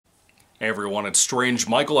Hey everyone, it's Strange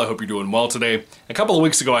Michael. I hope you're doing well today. A couple of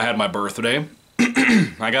weeks ago I had my birthday.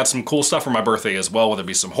 I got some cool stuff for my birthday as well, whether it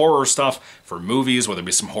be some horror stuff for movies, whether it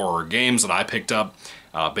be some horror games that I picked up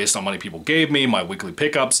based on money people gave me, my weekly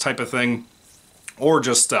pickups type of thing, or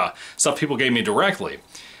just stuff people gave me directly.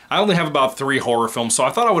 I only have about 3 horror films, so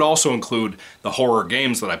I thought I would also include the horror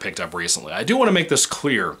games that I picked up recently. I do want to make this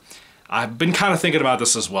clear. I've been kind of thinking about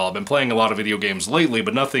this as well. I've been playing a lot of video games lately,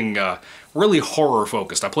 but nothing really horror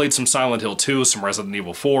focused. I played some Silent Hill 2, some Resident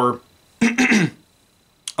Evil 4.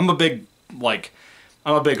 I'm a big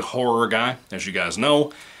horror guy, as you guys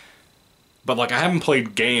know. But I haven't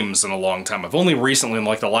played games in a long time. I've only recently, in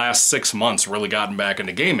the last 6 months, really gotten back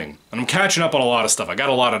into gaming. And I'm catching up on a lot of stuff. I got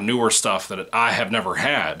a lot of newer stuff that I have never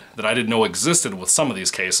had, that I didn't know existed with some of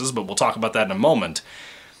these cases, but we'll talk about that in a moment.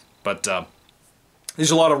 But there's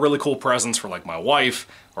a lot of really cool presents for my wife,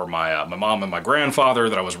 or my mom and my grandfather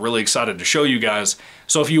that I was really excited to show you guys.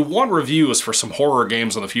 So if you want reviews for some horror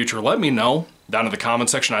games in the future, let me know down in the comment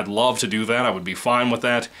section. I'd love to do that. I would be fine with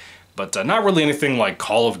that. But not really anything like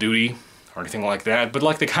Call of Duty or anything like that,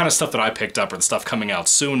 but the kind of stuff that I picked up or the stuff coming out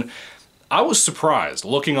soon. I was surprised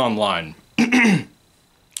looking online.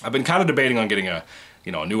 I've been kind of debating on getting a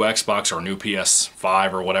new Xbox or a new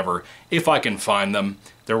PS5 or whatever, if I can find them.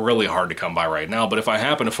 They're really hard to come by right now, but if I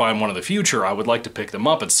happen to find one in the future, I would like to pick them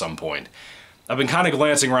up at some point. I've been kind of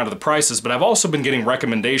glancing around at the prices, but I've also been getting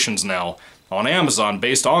recommendations now on Amazon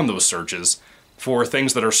based on those searches for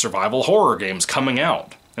things that are survival horror games coming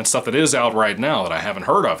out, and stuff that is out right now that I haven't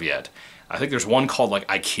heard of yet. I think there's one called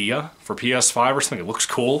IKEA for PS5 or something. It looks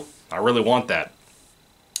cool. I really want that.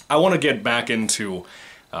 I want to get back into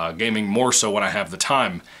gaming more so when I have the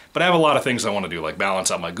time, but I have a lot of things I want to do, like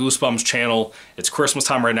balance out my Goosebumps channel. It's Christmas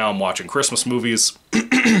time right now. I'm watching Christmas movies.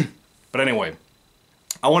 But anyway,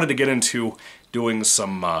 I wanted to get into doing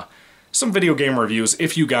some video game reviews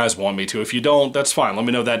if you guys want me to. If you don't, that's fine. Let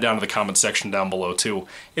me know that down in the comment section down below too.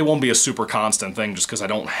 It won't be a super constant thing just because I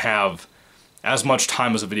don't have as much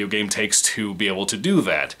time as a video game takes to be able to do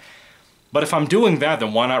that. But if I'm doing that,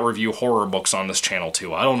 then why not review horror books on this channel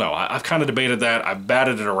too? I don't know. I've kind of debated that. I've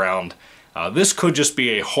batted it around. This could just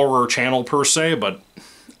be a horror channel per se, but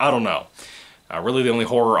I don't know. Really the only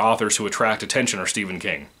horror authors who attract attention are Stephen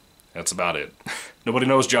King. That's about it. Nobody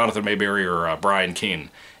knows Jonathan Mayberry or Brian Keene,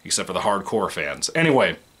 except for the hardcore fans.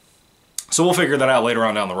 Anyway, so we'll figure that out later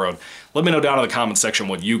on down the road. Let me know down in the comment section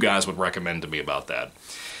what you guys would recommend to me about that.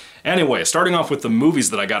 Anyway, starting off with the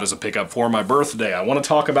movies that I got as a pickup for my birthday, I want to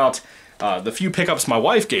talk about the few pickups my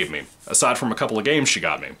wife gave me, aside from a couple of games she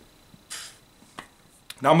got me.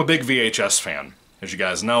 Now, I'm a big VHS fan, as you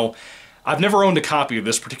guys know. I've never owned a copy of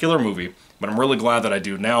this particular movie, but I'm really glad that I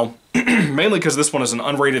do now, mainly because this one is an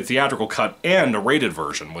unrated theatrical cut and a rated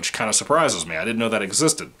version, which kind of surprises me. I didn't know that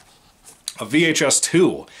existed. A VHS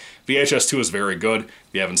 2. VHS 2 is very good. If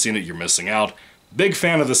you haven't seen it, you're missing out. Big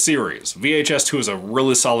fan of the series. VHS 2 is a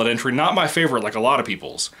really solid entry. Not my favorite like a lot of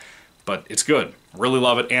people's, but it's good. Really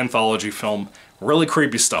love it. Anthology film. Really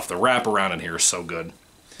creepy stuff. The wraparound in here is so good.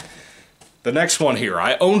 The next one here.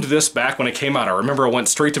 I owned this back when it came out. I remember I went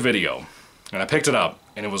straight to video, and I picked it up,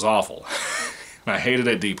 and it was awful. I hated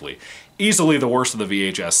it deeply. Easily the worst of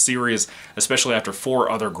the VHS series, especially after 4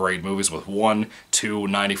 other great movies with 1, 2,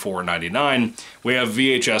 94, and 99. We have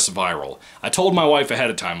VHS Viral. I told my wife ahead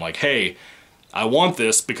of time, hey, I want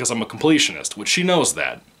this because I'm a completionist, which she knows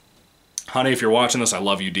that. Honey, if you're watching this, I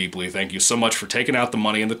love you deeply. Thank you so much for taking out the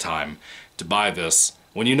money and the time to buy this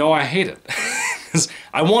when you know I hate it.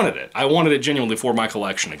 I wanted it. I wanted it genuinely for my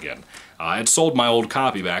collection again. I had sold my old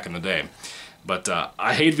copy back in the day. But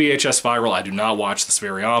I hate VHS Viral. I do not watch this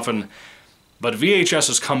very often. But VHS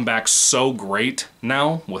has come back so great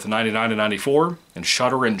now with 99 and 94, and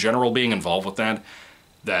Shudder in general being involved with that,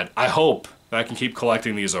 that I hope that I can keep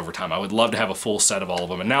collecting these over time. I would love to have a full set of all of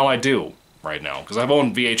them, and now I do right now, because I've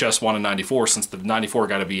owned VHS 1 and 94 since the 94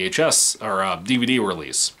 got a VHS, or a DVD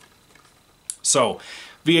release. So,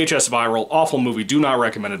 VHS Viral, awful movie, do not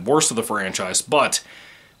recommend it, worst of the franchise, but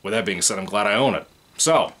with that being said, I'm glad I own it.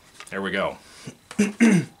 So, there we go.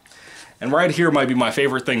 And right here might be my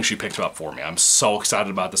favorite thing she picked up for me. I'm so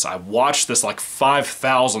excited about this. I've watched this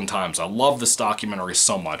 5,000 times. I love this documentary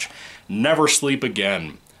so much. Never Sleep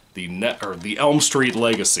Again. The Elm Street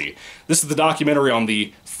Legacy. This is the documentary on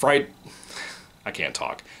the Freddy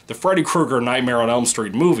Krueger Nightmare on Elm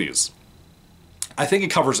Street movies. I think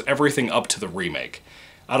it covers everything up to the remake.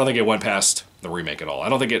 I don't think it went past the remake at all. I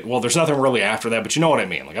don't think it, well, there's nothing really after that, but you know what I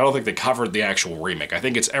mean. I don't think they covered the actual remake. I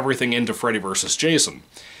think it's everything into Freddy vs. Jason,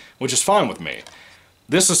 which is fine with me.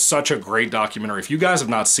 This is such a great documentary. If you guys have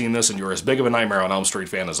not seen this and you're as big of a Nightmare on Elm Street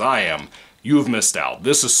fan as I am, you have missed out.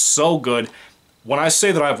 This is so good. When I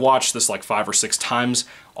say that I've watched this like 5 or 6 times,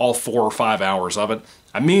 all 4 or 5 hours of it,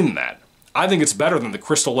 I mean that. I think it's better than the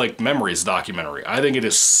Crystal Lake Memories documentary. I think it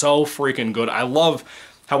is so freaking good. I love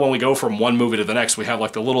how when we go from one movie to the next, we have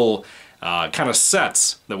like the little kind of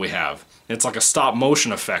sets that we have. It's like a stop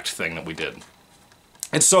motion effect thing that we did.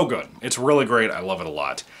 It's so good. It's really great. I love it a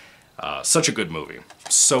lot. Such a good movie.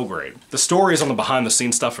 So great. The stories on the behind the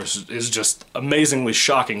scenes stuff is just amazingly,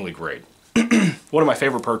 shockingly great. One of my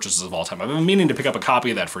favorite purchases of all time. I've been meaning to pick up a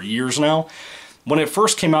copy of that for years now. When it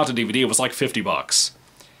first came out to DVD, it was like 50 bucks.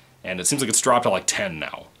 And it seems like it's dropped to like 10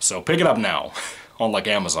 now. So pick it up now on like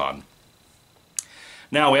Amazon.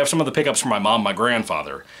 Now we have some of the pickups from my mom and my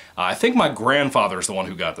grandfather. I think my grandfather is the one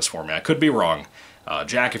who got this for me. I could be wrong.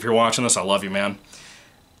 Jack, if you're watching this, I love you, man.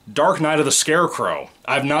 Dark Night of the Scarecrow.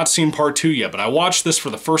 I've not seen part 2 yet, but I watched this for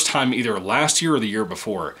the first time either last year or the year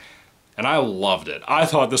before. And I loved it. I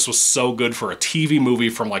thought this was so good for a TV movie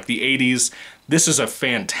from like the 80s. This is a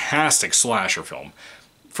fantastic slasher film.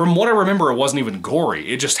 From what I remember, it wasn't even gory.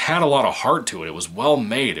 It just had a lot of heart to it. It was well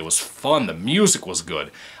made. It was fun. The music was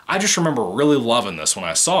good. I just remember really loving this when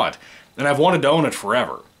I saw it, and I've wanted to own it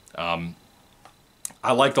forever.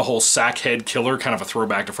 I like the whole Sackhead Killer, kind of a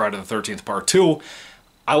throwback to Friday the 13th Part 2.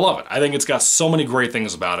 I love it. I think it's got so many great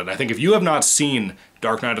things about it. I think if you have not seen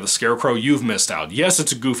Dark Night of the Scarecrow, you've missed out. Yes,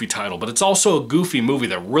 it's a goofy title, but it's also a goofy movie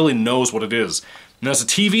that really knows what it is. And as a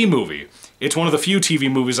TV movie, it's one of the few TV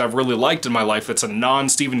movies I've really liked in my life that's a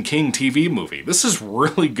non-Stephen King TV movie. This is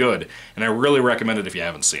really good, and I really recommend it if you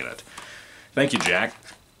haven't seen it. Thank you, Jack.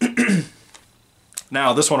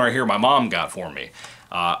 Now, this one right here, my mom got for me.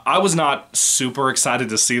 I was not super excited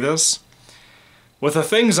to see this. With the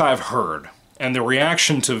things I've heard, and the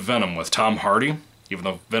reaction to Venom with Tom Hardy, even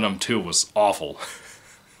though Venom 2 was awful.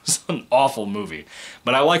 It's an awful movie.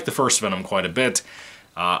 But I like the first Venom quite a bit.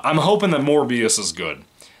 I'm hoping that Morbius is good.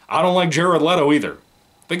 I don't like Jared Leto either.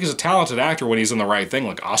 I think he's a talented actor when he's in the right thing,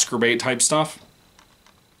 like Oscar bait type stuff.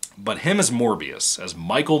 But him as Morbius, as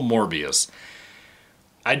Michael Morbius,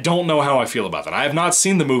 I don't know how I feel about that. I have not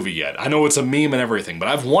seen the movie yet. I know it's a meme and everything, but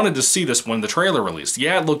I've wanted to see this when the trailer released.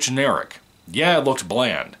 Yeah, it looked generic. Yeah, it looked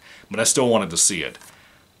bland. But I still wanted to see it.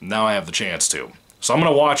 Now I have the chance to. So I'm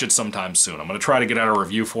going to watch it sometime soon. I'm going to try to get out a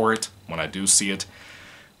review for it when I do see it.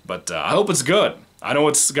 But I hope it's good. I know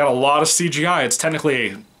it's got a lot of CGI. It's technically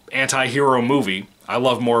an anti-hero movie. I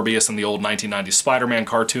love Morbius in the old 1990s Spider-Man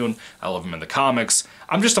cartoon. I love him in the comics.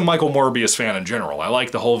 I'm just a Michael Morbius fan in general. I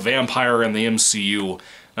like the whole vampire in the MCU,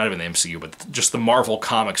 not even the MCU, but just the Marvel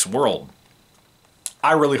Comics world.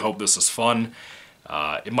 I really hope this is fun.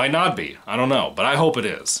 It might not be. I don't know, but I hope it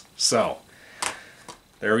is. So,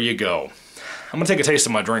 there you go. I'm going to take a taste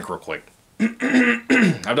of my drink real quick.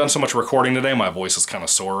 I've done so much recording today, my voice is kind of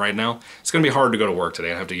sore right now. It's going to be hard to go to work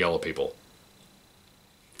today. I have to yell at people.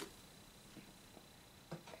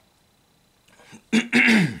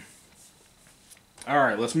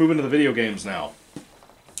 Alright, let's move into the video games now.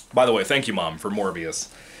 By the way, thank you, Mom, for Morbius.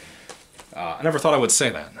 I never thought I would say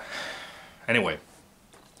that. Anyway.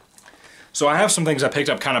 So I have some things I picked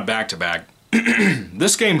up kind of back to back.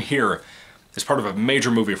 This game here is part of a major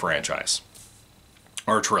movie franchise.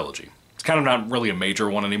 Or a trilogy. It's kind of not really a major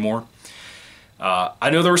one anymore. I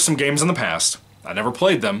know there were some games in the past. I never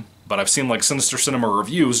played them, but I've seen like Sinister Cinema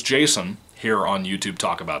Reviews, Jason, here on YouTube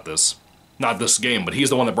talk about this. Not this game, but he's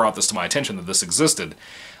the one that brought this to my attention that this existed.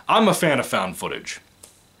 I'm a fan of found footage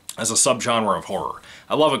as a subgenre of horror.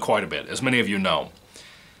 I love it quite a bit, as many of you know.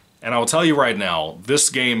 And I will tell you right now, this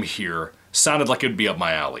game here sounded like it would be up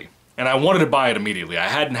my alley. And I wanted to buy it immediately. I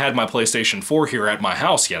hadn't had my PlayStation 4 here at my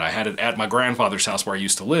house yet. I had it at my grandfather's house where I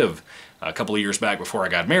used to live a couple of years back before I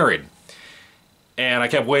got married. And I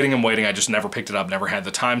kept waiting and waiting. I just never picked it up, never had the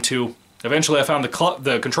time to. Eventually I found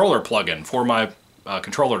the controller plug-in for my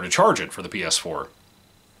controller to charge it for the PS4.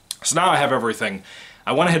 So now I have everything.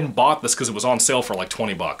 I went ahead and bought this because it was on sale for like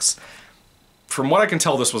 20 bucks. From what I can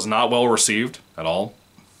tell, this was not well received at all.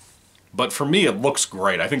 But for me, it looks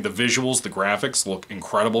great. I think the visuals, the graphics look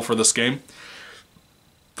incredible for this game.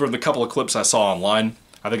 From the couple of clips I saw online,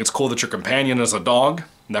 I think it's cool that your companion is a dog.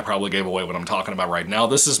 And that probably gave away what I'm talking about right now.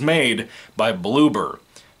 This is made by Bloober,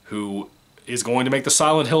 who is going to make the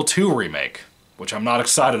Silent Hill 2 remake, which I'm not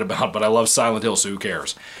excited about, but I love Silent Hill, so who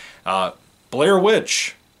cares? Blair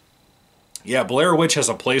Witch. Yeah, Blair Witch has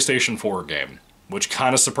a PlayStation 4 game, which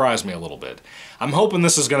kind of surprised me a little bit. I'm hoping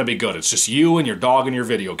this is going to be good. It's just you and your dog and your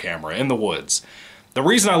video camera in the woods. The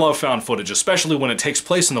reason I love found footage, especially when it takes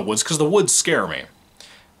place in the woods, because the woods scare me.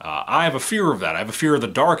 I have a fear of that. I have a fear of the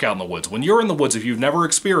dark out in the woods. When you're in the woods, if you've never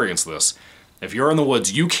experienced this, if you're in the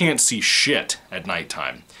woods, you can't see shit at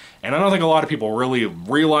nighttime. And I don't think a lot of people really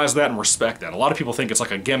realize that and respect that. A lot of people think it's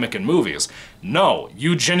like a gimmick in movies. No,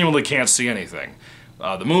 you genuinely can't see anything.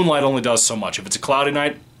 The moonlight only does so much. If it's a cloudy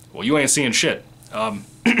night, well, you ain't seeing shit. I'm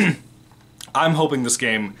hoping this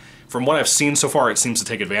game, from what I've seen so far, it seems to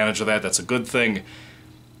take advantage of that. That's a good thing.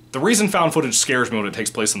 The reason found footage scares me when it takes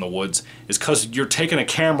place in the woods is because you're taking a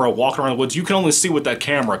camera, walking around the woods, you can only see what that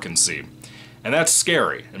camera can see. And that's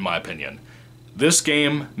scary, in my opinion. This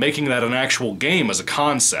game, making that an actual game as a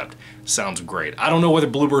concept, sounds great. I don't know whether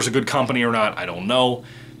Bloober's a good company or not, I don't know,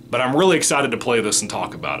 but I'm really excited to play this and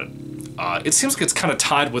talk about it. It seems like it's kind of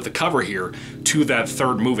tied with the cover here to that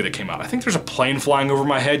third movie that came out. I think there's a plane flying over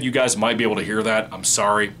my head. You guys might be able to hear that. I'm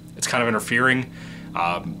sorry. It's kind of interfering.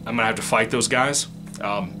 I'm going to have to fight those guys.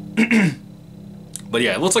 But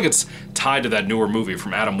yeah, it looks like it's tied to that newer movie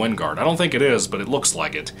from Adam Wingard. I don't think it is, but it looks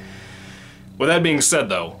like it. With that being said,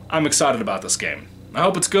 though, I'm excited about this game. I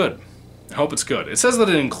hope it's good. I hope it's good. It says that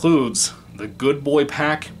it includes the Good Boy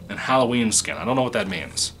Pack and Halloween skin. I don't know what that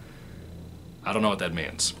means. I don't know what that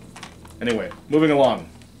means. Anyway, moving along.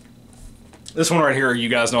 This one right here, you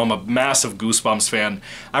guys know I'm a massive Goosebumps fan.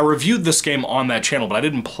 I reviewed this game on that channel, but I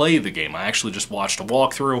didn't play the game. I actually just watched a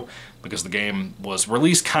walkthrough because the game was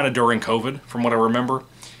released kind of during COVID, from what I remember.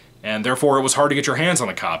 And therefore, it was hard to get your hands on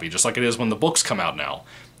a copy, just like it is when the books come out now.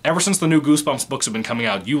 Ever since the new Goosebumps books have been coming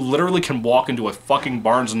out, you literally can walk into a fucking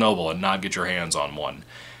Barnes & Noble and not get your hands on one.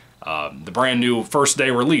 The brand new first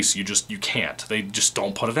day release, you can't. They just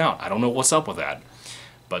don't put it out. I don't know what's up with that.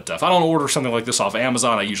 But if I don't order something like this off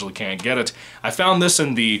Amazon, I usually can't get it. I found this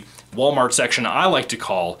in the Walmart section I like to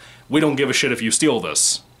call, "We don't give a shit if you steal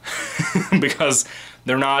this." Because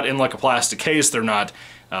they're not in like a plastic case, they're not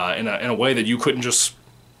in a way that you couldn't just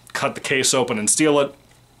cut the case open and steal it.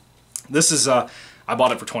 This is, I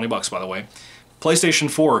bought it for 20 bucks, by the way. PlayStation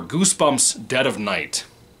 4, Goosebumps Dead of Night.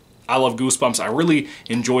 I love Goosebumps. I really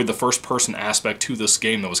enjoyed the first-person aspect to this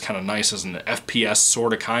game that was kind of nice as an FPS,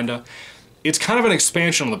 sort of, kind of. It's kind of an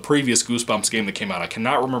expansion of the previous Goosebumps game that came out. I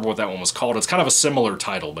cannot remember what that one was called. It's kind of a similar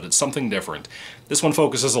title, but it's something different. This one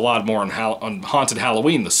focuses a lot more on Haunted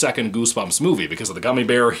Halloween, the second Goosebumps movie, because of the gummy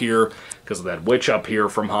bear here, because of that witch up here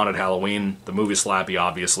from Haunted Halloween, the movie Slappy,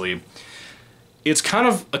 obviously. It's kind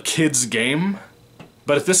of a kid's game,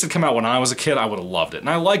 but if this had come out when I was a kid, I would have loved it. And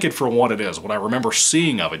I like it for what it is, what I remember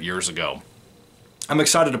seeing of it years ago. I'm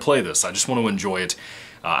excited to play this. I just want to enjoy it.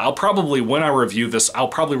 I'll probably, when I review this, I'll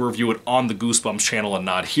probably review it on the Goosebumps channel and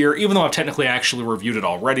not here, even though I've technically actually reviewed it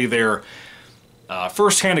already there.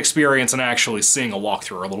 First-hand experience and actually seeing a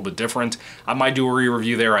walkthrough are a little bit different. I might do a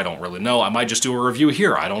re-review there, I don't really know. I might just do a review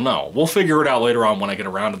here, I don't know. We'll figure it out later on when I get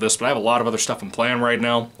around to this, but I have a lot of other stuff in plan right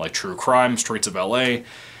now, like True Crime, Streets of LA,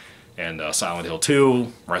 and Silent Hill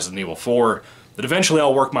 2, Resident Evil 4, that eventually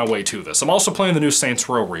I'll work my way to this. I'm also playing the new Saints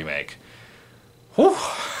Row remake. Whew.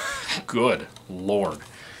 Good Lord.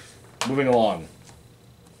 Moving along.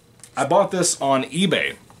 I bought this on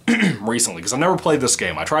eBay recently, because I've never played this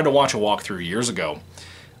game. I tried to watch a walkthrough years ago.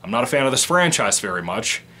 I'm not a fan of this franchise very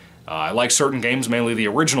much. I like certain games, mainly the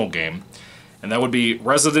original game, and that would be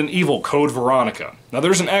Resident Evil Code Veronica. Now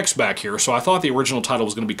there's an X back here, so I thought the original title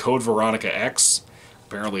was going to be Code Veronica X.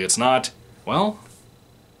 Apparently it's not. Well,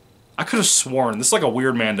 I could have sworn, this is like a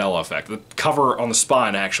weird Mandela effect. The cover on the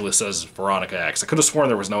spine actually says Veronica X. I could have sworn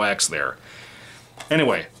there was no X there.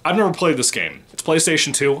 Anyway, I've never played this game. It's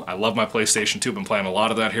PlayStation 2. I love my PlayStation 2. Been playing a lot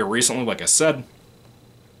of that here recently, like I said.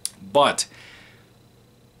 But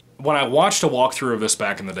when I watched a walkthrough of this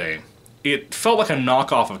back in the day, it felt like a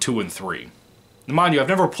knockoff of 2 and 3. Now, mind you, I've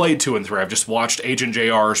never played 2 and 3. I've just watched Agent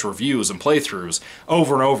JR's reviews and playthroughs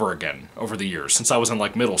over and over again over the years, since I was in,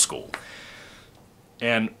 like, middle school.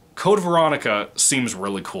 And Code Veronica seems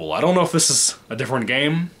really cool. I don't know if this is a different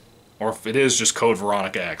game, or if it is just Code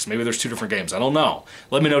Veronica X. Maybe there's 2 different games. I don't know.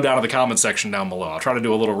 Let me know down in the comment section down below. I'll try to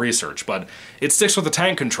do a little research. But it sticks with the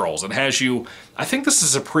tank controls. It has you... I think this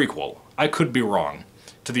is a prequel. I could be wrong.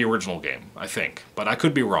 To the original game, I think. But I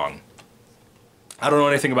could be wrong. I don't know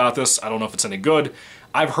anything about this. I don't know if it's any good.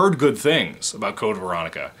 I've heard good things about Code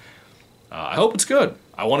Veronica. I hope it's good.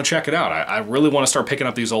 I want to check it out. I really want to start picking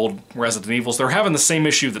up these old Resident Evils. They're having the same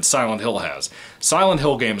issue that Silent Hill has. Silent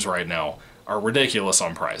Hill games right now are ridiculous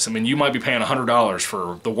on price. I mean, you might be paying $100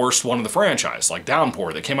 for the worst one in the franchise, like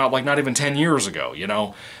Downpour, that came out like not even 10 years ago, you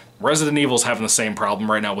know? Resident Evil's having the same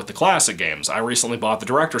problem right now with the classic games. I recently bought the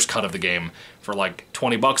director's cut of the game for like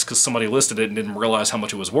 20 bucks because somebody listed it and didn't realize how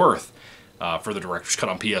much it was worth for the director's cut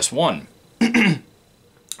on PS1.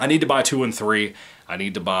 I need to buy 2 and 3. I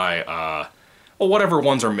need to buy, well, whatever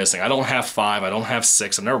ones are missing. I don't have 5. I don't have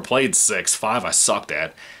 6. I've never played 6. 5 I sucked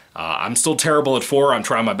at. I'm still terrible at 4. I'm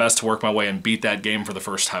trying my best to work my way and beat that game for the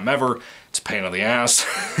first time ever. It's a pain in the ass.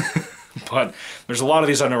 But there's a lot of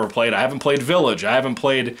these I've never played. I haven't played Village. I haven't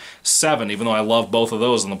played 7, even though I love both of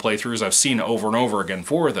those and the playthroughs I've seen over and over again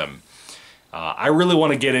for them. I really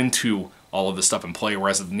want to get into all of this stuff and play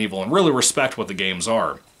Resident Evil and really respect what the games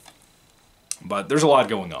are. But there's a lot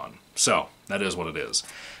going on. So, that is what it is.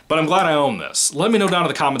 But I'm glad I own this. Let me know down in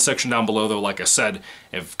the comment section down below, though, like I said,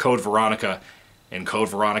 if Code Veronica and Code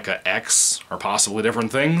Veronica X are possibly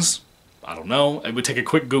different things. I don't know. It would take a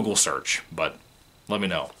quick Google search, but let me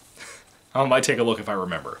know. I might take a look if I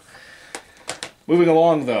remember. Moving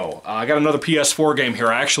along, though, I got another PS4 game here.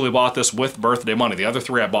 I actually bought this with birthday money. The other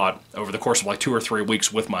 3 I bought over the course of like 2 or 3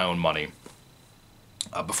 weeks with my own money.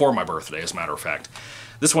 Before my birthday, as a matter of fact.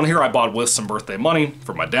 This one here I bought with some birthday money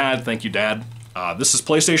from my dad. Thank you, Dad. This is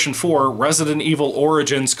PlayStation 4 Resident Evil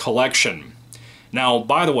Origins Collection. Now,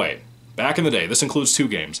 by the way, back in the day, this includes 2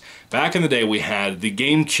 games. Back in the day, we had the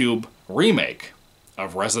GameCube remake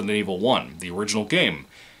of Resident Evil 1, the original game.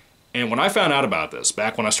 And when I found out about this,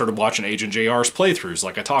 back when I started watching Agent JR's playthroughs,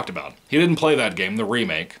 like I talked about, he didn't play that game, the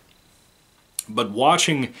remake. But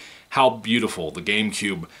watching how beautiful the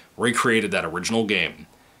GameCube recreated that original game,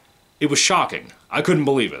 it was shocking. I couldn't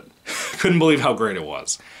believe it. Couldn't believe how great it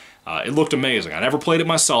was. It looked amazing. I never played it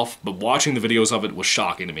myself, but watching the videos of it was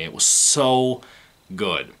shocking to me. It was so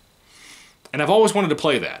good. And I've always wanted to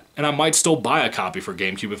play that, and I might still buy a copy for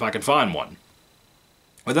GameCube if I can find one.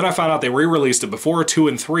 But then I found out they re-released it before 2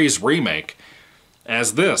 and 3's remake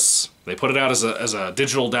as this. They put it out as a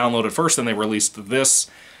digital download at first, then they released this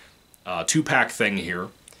 2-pack thing here.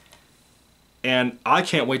 And I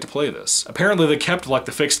can't wait to play this. Apparently they kept like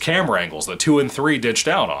the fixed camera angles that 2 and 3 ditched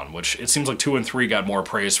out on, which it seems like 2 and 3 got more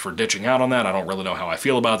praise for ditching out on that. I don't really know how I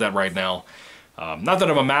feel about that right now. Not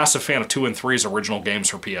that I'm a massive fan of 2 and 3's original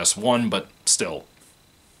games for PS1, but still.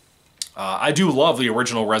 I do love the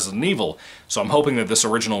original Resident Evil, so I'm hoping that this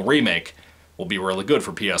original remake will be really good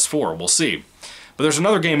for PS4. We'll see. But there's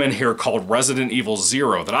another game in here called Resident Evil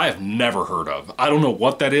Zero that I have never heard of. I don't know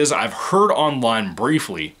what that is. I've heard online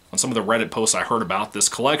briefly, on some of the Reddit posts I heard about this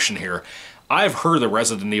collection here, I've heard that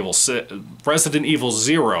Resident Evil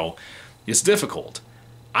Zero is difficult.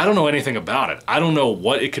 I don't know anything about it. I don't know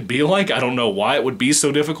what it could be like. I don't know why it would be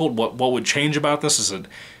so difficult. What would change about this? Is it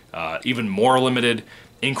even more limited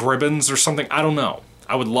ink ribbons or something? I don't know.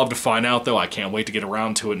 I would love to find out, though. I can't wait to get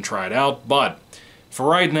around to it and try it out. But for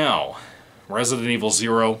right now, Resident Evil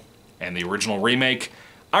Zero and the original remake,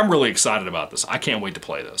 I'm really excited about this. I can't wait to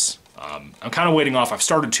play this. I'm kind of waiting off. I've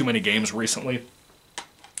started too many games recently,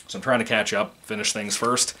 so I'm trying to catch up, finish things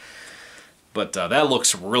first. But that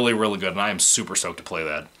looks really, really good, and I am super stoked to play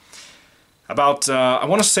that. About, I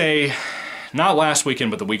want to say, not last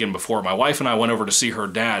weekend, but the weekend before, my wife and I went over to see her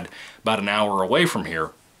dad about an hour away from here.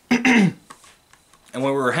 And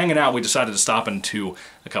when we were hanging out, we decided to stop into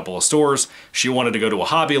a couple of stores. She wanted to go to a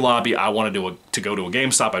Hobby Lobby. I wanted to go to a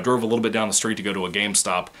GameStop. I drove a little bit down the street to go to a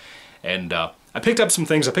GameStop. And I picked up some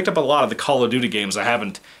things. I picked up a lot of the Call of Duty games I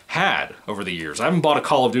haven't had over the years. I haven't bought a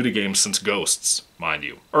Call of Duty game since Ghosts, mind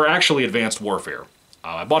you. Or actually Advanced Warfare.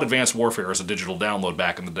 I bought Advanced Warfare as a digital download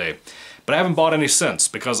back in the day. But I haven't bought any since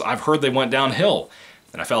because I've heard they went downhill.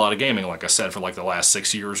 And I fell out of gaming, like I said, for like the last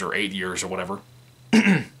 6 years or 8 years or whatever.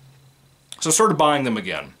 So I started buying them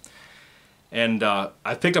again. And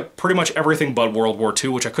I picked up pretty much everything but World War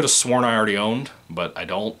II, which I could have sworn I already owned, but I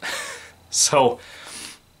don't. So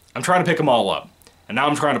I'm trying to pick them all up. And now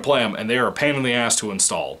I'm trying to play them, and they are a pain in the ass to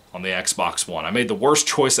install on the Xbox One. I made the worst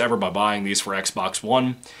choice ever by buying these for Xbox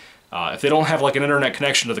One. If they don't have like an internet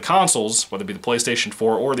connection to the consoles, whether it be the PlayStation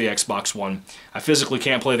 4 or the Xbox One, I physically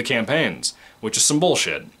can't play the campaigns, which is some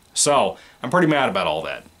bullshit. So I'm pretty mad about all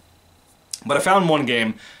that. But I found one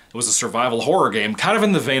game. It was a survival horror game, kind of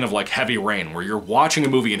in the vein of like Heavy Rain, where you're watching a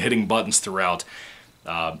movie and hitting buttons throughout.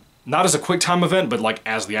 Not as a QuickTime event, but like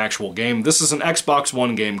as the actual game. This is an Xbox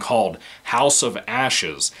One game called House of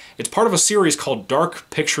Ashes. It's part of a series called Dark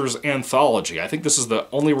Pictures Anthology. I think this is the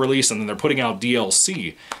only release, and then they're putting out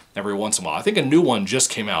DLC every once in a while. I think a new one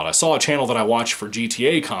just came out. I saw a channel that I watch for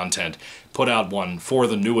GTA content put out one for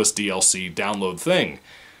the newest DLC download thing.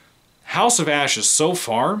 House of Ashes so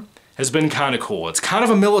far has been kind of cool. It's kind of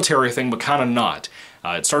a military thing, but kind of not.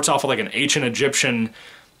 It starts off with like an ancient Egyptian,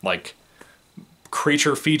 like,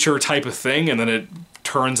 creature feature type of thing, and then it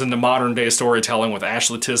turns into modern day storytelling with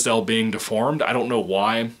Ashley Tisdale being deformed. I don't know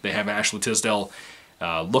why they have Ashley Tisdale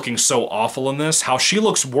looking so awful in this. How she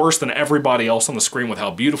looks worse than everybody else on the screen with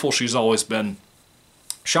how beautiful she's always been.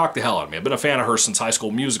 Shocked the hell out of me. I've been a fan of her since High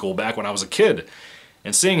School Musical back when I was a kid.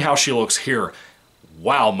 And seeing how she looks here,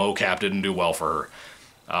 wow, mocap didn't do well for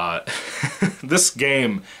her. This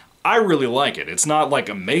game, I really like it. It's not like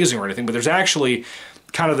amazing or anything, but there's actually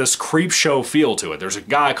kind of this creep show feel to it. There's a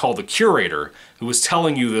guy called the Curator who is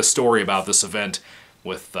telling you this story about this event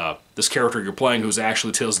with this character you're playing who's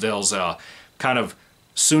actually Tisdale's kind of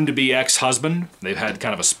soon-to-be ex-husband. They've had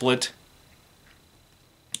kind of a split.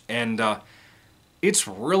 And it's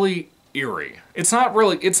really eerie. It's not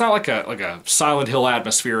like a Silent Hill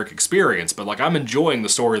atmospheric experience, but like I'm enjoying the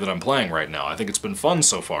story that I'm playing right now. I think it's been fun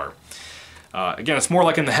so far. Again, it's more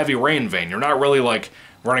like in the Heavy Rain vein. You're not really like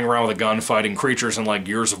running around with a gun fighting creatures in like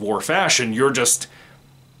Gears of War fashion. You're just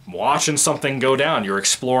watching something go down. You're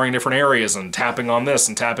exploring different areas and tapping on this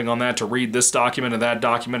and tapping on that to read this document and that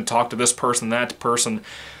document, talk to this person, that person.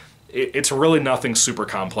 It's really nothing super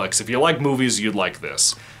complex. If you like movies, you'd like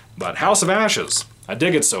this. But House of Ashes, I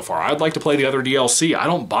dig it so far. I'd like to play the other DLC. I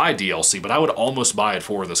don't buy DLC, but I would almost buy it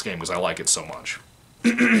for this game because I like it so much.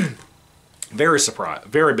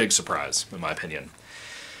 Very big surprise, in my opinion.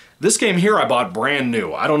 This game here I bought brand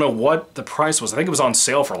new. I don't know what the price was. I think it was on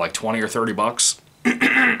sale for like 20 or 30 bucks.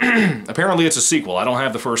 Apparently it's a sequel. I don't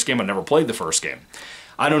have the first game. I never played the first game.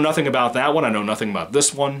 I know nothing about that one. I know nothing about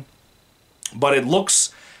this one. But it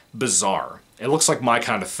looks bizarre. It looks like my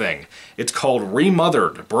kind of thing. It's called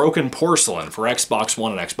Remothered Broken Porcelain for Xbox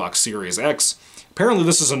One and Xbox Series X. Apparently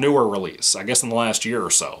this is a newer release, I guess in the last year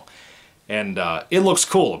or so. And it looks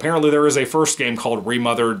cool. Apparently there is a first game called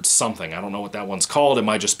Remothered something. I don't know what that one's called. It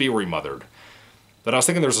might just be Remothered. But I was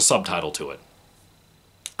thinking there's a subtitle to it.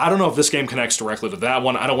 I don't know if this game connects directly to that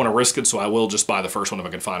one. I don't want to risk it, so I will just buy the first one if I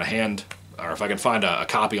can find or if I can find a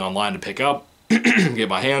copy online to pick up, get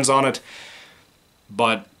my hands on it.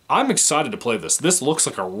 But I'm excited to play this. This looks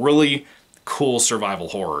like a really cool survival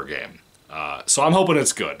horror game. So I'm hoping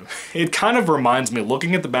it's good. It kind of reminds me,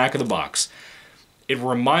 looking at the back of the box, it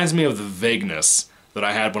reminds me of the vagueness that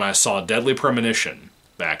I had when I saw Deadly Premonition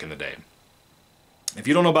back in the day. If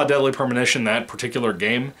you don't know about Deadly Premonition, that particular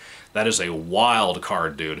game, that is a wild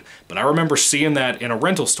card, dude. But I remember seeing that in a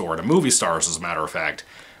rental store, at a Movie Stars, as a matter of fact.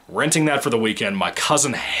 Renting that for the weekend. My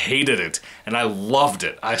cousin hated it, and I loved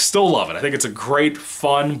it. I still love it. I think it's a great,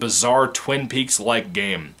 fun, bizarre, Twin Peaks-like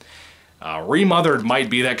game. Remothered might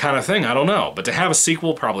be that kind of thing, I don't know. But to have a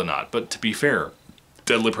sequel, probably not. But to be fair,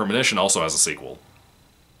 Deadly Premonition also has a sequel.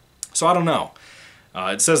 So I don't know.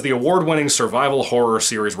 It says the award-winning survival horror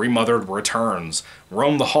series Remothered returns.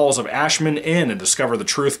 Roam the halls of Ashman Inn and discover the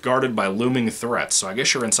truth guarded by looming threats. So I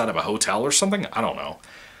guess you're inside of a hotel or something? I don't know.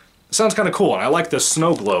 It sounds kind of cool, and I like this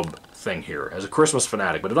snow globe thing here as a Christmas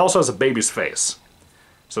fanatic, but it also has a baby's face.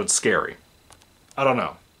 So it's scary. I don't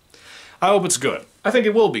know. I hope it's good. I think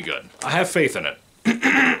it will be good. I have faith in it.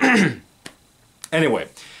 Anyway.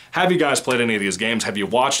 Have you guys played any of these games? Have you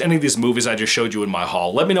watched any of these movies I just showed you in my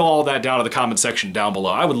haul? Let me know all of that down in the comment section down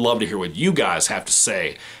below. I would love to hear what you guys have to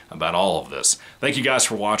say about all of this. Thank you guys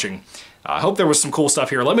for watching. I hope there was some cool stuff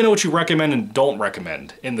here. Let me know what you recommend and don't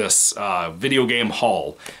recommend in this video game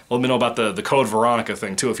haul. Let me know about the Code Veronica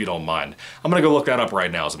thing too, if you don't mind. I'm going to go look that up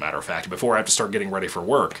right now, as a matter of fact, before I have to start getting ready for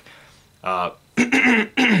work. Wow.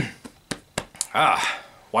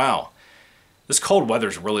 This cold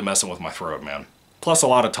weather's really messing with my throat, man. Plus a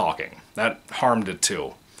lot of talking. That harmed it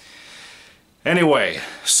too. Anyway,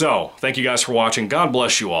 so, thank you guys for watching. God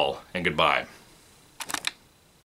bless you all, and goodbye.